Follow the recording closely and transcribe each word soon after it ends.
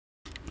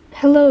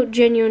Hello,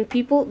 genuine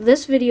people.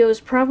 This video is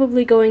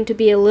probably going to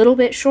be a little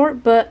bit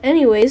short, but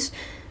anyways,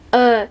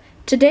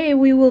 today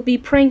we will be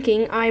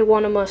pranking I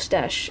Want a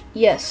Mustache.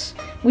 Yes,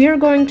 we are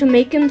going to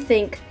make him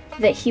think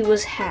that he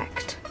was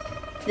hacked.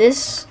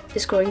 This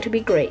is going to be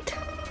great.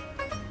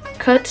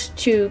 Cut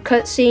to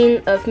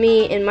cutscene of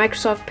me in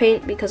Microsoft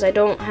Paint because I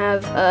don't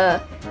have,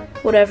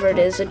 whatever it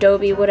is,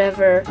 Adobe,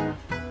 whatever,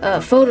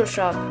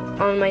 Photoshop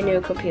on my new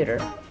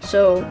computer.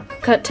 So,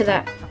 cut to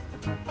that.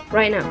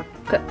 Right now.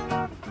 Cut.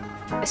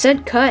 I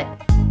said cut.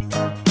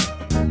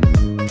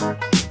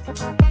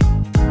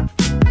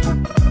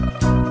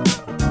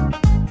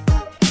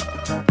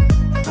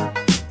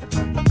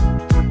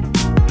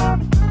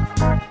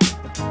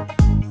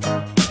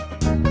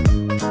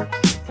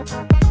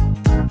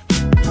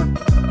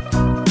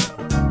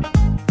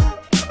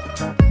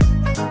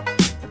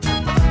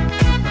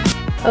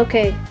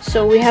 Okay,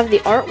 so we have the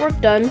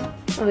artwork done.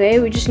 Okay,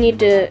 we just need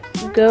to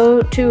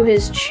go to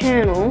his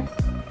channel.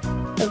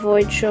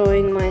 Avoid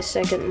showing my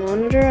second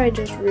monitor, I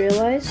just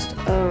realized.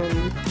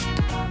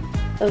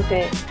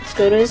 Okay, let's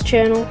go to his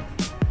channel.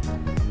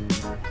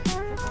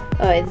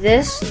 Alright,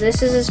 this is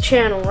his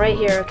channel right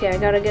here. Okay, I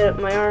gotta get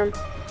my arm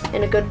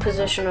in a good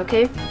position,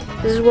 okay?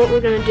 This is what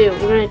we're gonna do.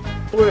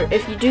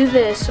 If you do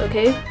this,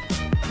 okay,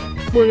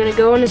 we're gonna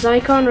go on his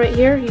icon right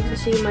here. You can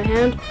see my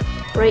hand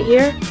right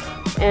here.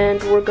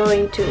 And we're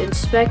going to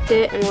inspect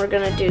it, and we're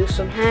gonna do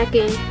some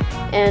hacking.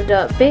 And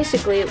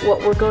basically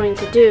what we're going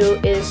to do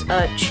is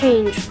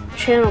change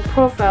channel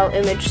profile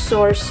image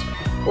source,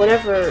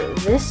 whatever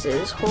this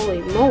is,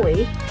 holy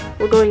moly.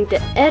 We're going to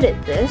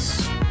edit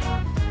this,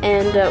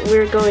 and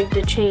we're going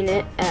to change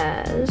it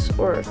as,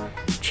 or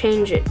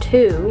change it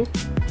to,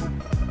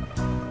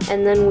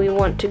 and then we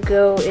want to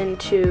go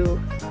into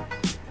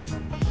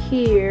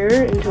here,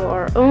 into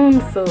our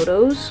own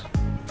photos.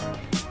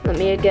 Let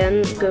me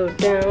again go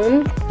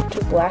down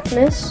to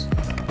blackness.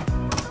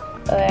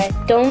 I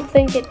don't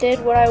think it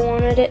did what I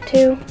wanted it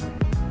to.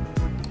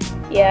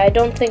 Yeah, I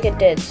don't think it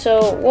did.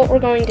 So what we're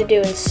going to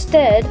do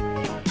instead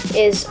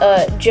is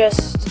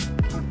just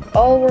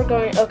all we're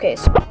going. Okay,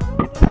 so it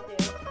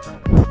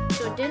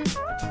didn't.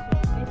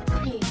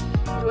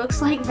 It looks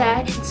like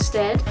that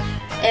instead,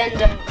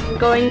 and I'm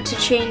going to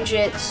change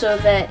it so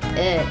that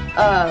it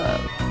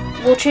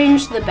we'll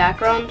change the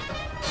background.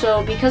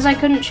 So because I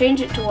couldn't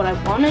change it to what I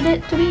wanted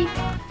it to be,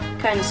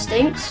 kind of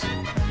stinks.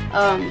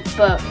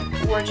 But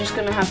we're just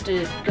gonna have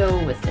to go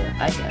with it,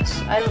 I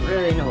guess. I don't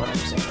really know what I'm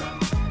saying.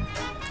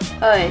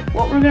 Alright,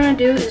 what we're gonna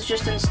do is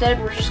just instead,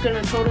 we're just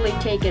gonna totally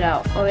take it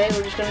out, okay?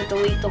 We're just gonna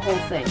delete the whole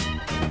thing.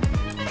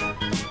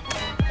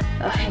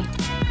 Okay,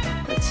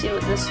 let's see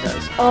what this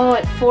does. Oh,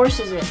 it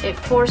forces it. It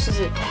forces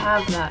it to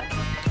have that.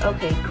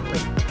 Okay,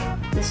 great.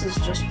 This is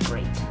just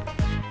great.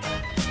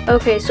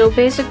 Okay, so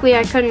basically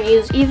I couldn't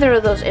use either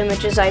of those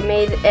images I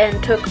made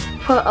and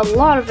put a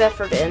lot of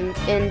effort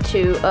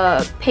into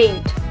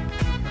Paint.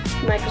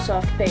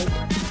 Microsoft Paint.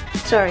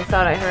 Sorry,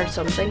 thought I heard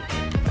something.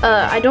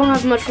 I don't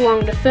have much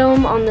long to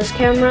film on this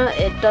camera.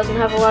 It doesn't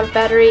have a lot of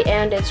battery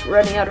and it's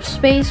running out of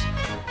space.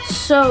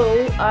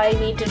 So I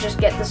need to just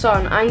get this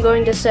on. I'm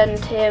going to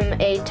send him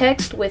a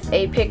text with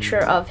a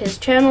picture of his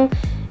channel,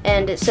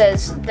 and it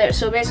says there.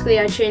 So basically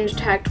I changed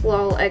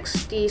HackedLol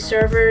XD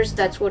servers.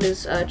 That's what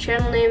his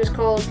channel name is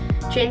called.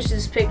 Changed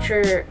his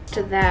picture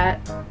to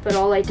that, but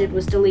all I did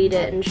was delete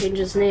it and change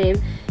his name.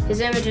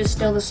 His image is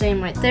still the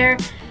same right there.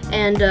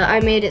 And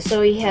I made it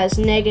so he has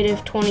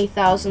negative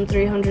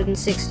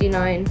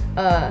 20,369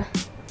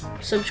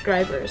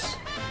 subscribers.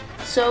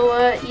 So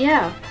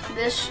yeah,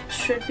 this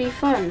should be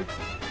fun.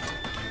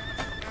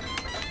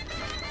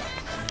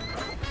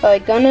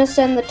 I'm gonna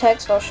send the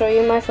text. I'll show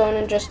you my phone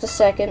in just a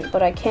second,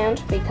 but I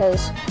can't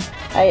because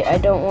I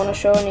don't want to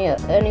show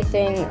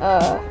anything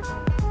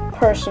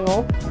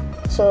personal.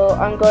 So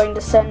I'm going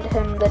to send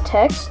him the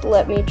text.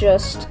 Let me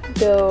just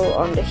go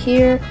onto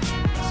here.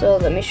 So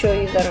let me show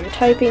you that I'm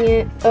typing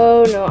it.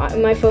 Oh no,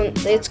 my phone,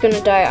 it's gonna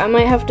die. I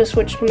might have to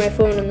switch to my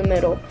phone in the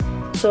middle.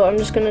 So I'm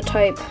just gonna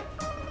type,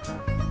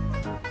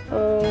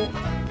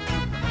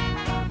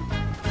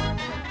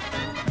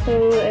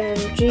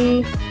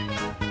 OMG,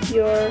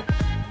 your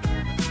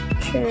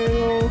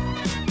channel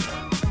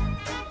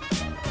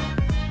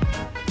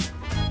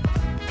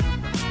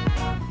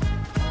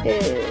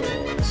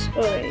is,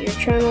 okay, your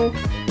channel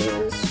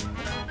is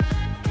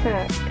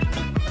hacked.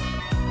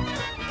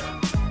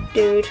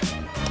 Dude.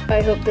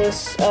 I hope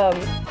this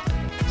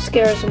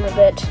scares him a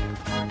bit.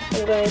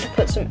 I'm going to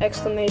put some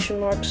exclamation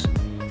marks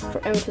for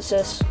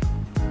emphasis.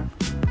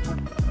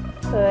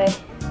 Okay,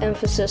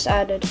 emphasis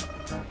added.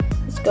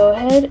 Let's go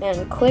ahead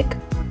and click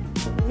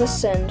the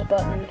send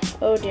button.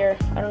 Oh dear,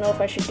 I don't know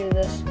if I should do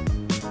this.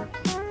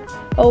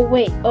 Oh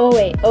wait,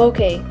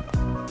 okay.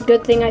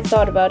 Good thing I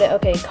thought about it.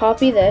 Okay,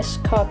 copy this,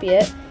 copy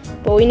it,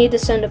 but we need to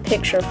send a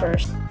picture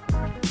first.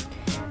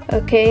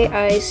 Okay,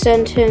 I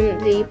sent him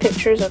the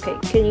pictures. Okay,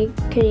 can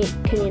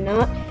you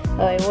not?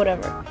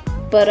 Whatever.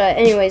 But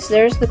anyways,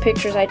 there's the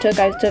pictures I took.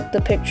 I took the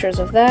pictures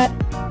of that.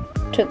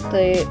 Took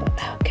the.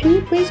 can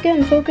you please get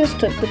in focus?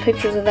 Took the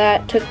pictures of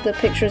that, took the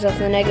pictures of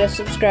the negative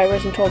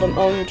subscribers, and told him,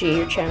 OMG,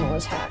 your channel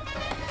is hacked.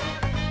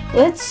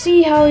 Let's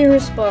see how he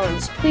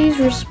responds. Please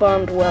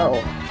respond well.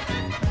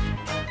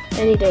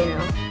 Any day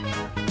now.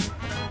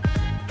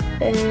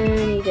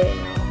 Any day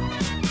now.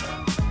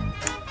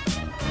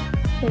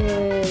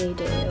 Any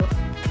day now.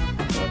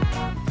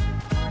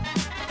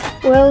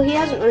 Well, he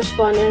hasn't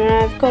responded, and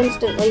I've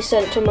constantly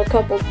sent him a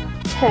couple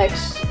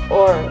texts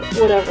or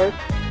whatever.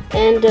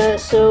 And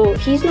so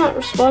he's not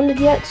responded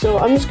yet, so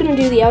I'm just going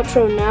to do the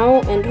outro now,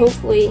 and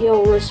hopefully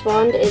he'll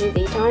respond in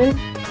the time.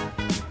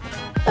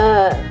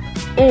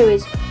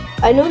 Anyways,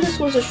 I know this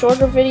was a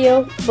shorter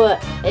video,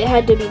 but it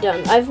had to be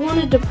done. I've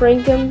wanted to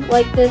prank him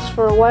like this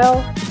for a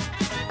while.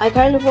 I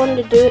kind of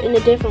wanted to do it in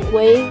a different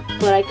way,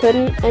 but I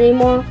couldn't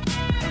anymore.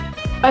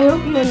 I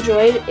hope you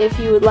enjoyed. If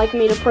you would like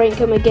me to prank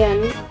him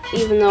again,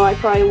 even though I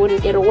probably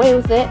wouldn't get away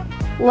with it,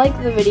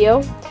 like the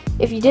video.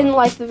 If you didn't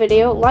like the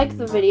video, like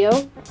the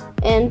video.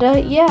 And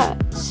yeah,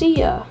 see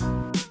ya.